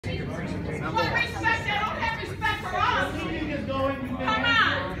What respect? They don't have respect for us. Come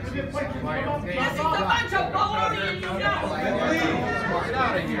on. This is a bunch of baloney and you know it.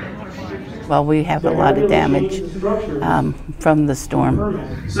 Well, we have a lot of damage from the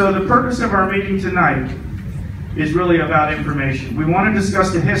storm. So the purpose of our meeting tonight is really about information. We want to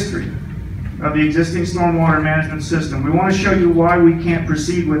discuss the history of the existing stormwater management system. We want to show you why we can't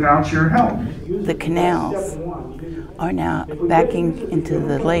proceed without your help. The canals are now backing into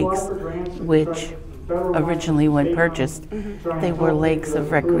the lakes, which originally when purchased, they were lakes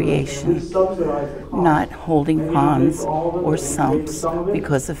of recreation, not holding ponds or sumps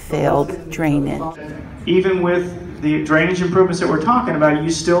because of failed drainage. Even with the drainage improvements that we're talking about,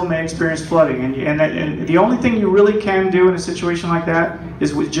 you still may experience flooding. And the only thing you really can do in a situation like that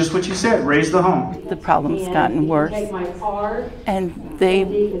is just what you said, raise the home. The problem's gotten worse, and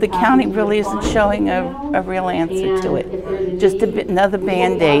the county really isn't showing a real answer to it. Just another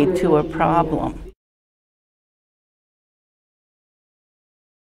Band-Aid to a problem.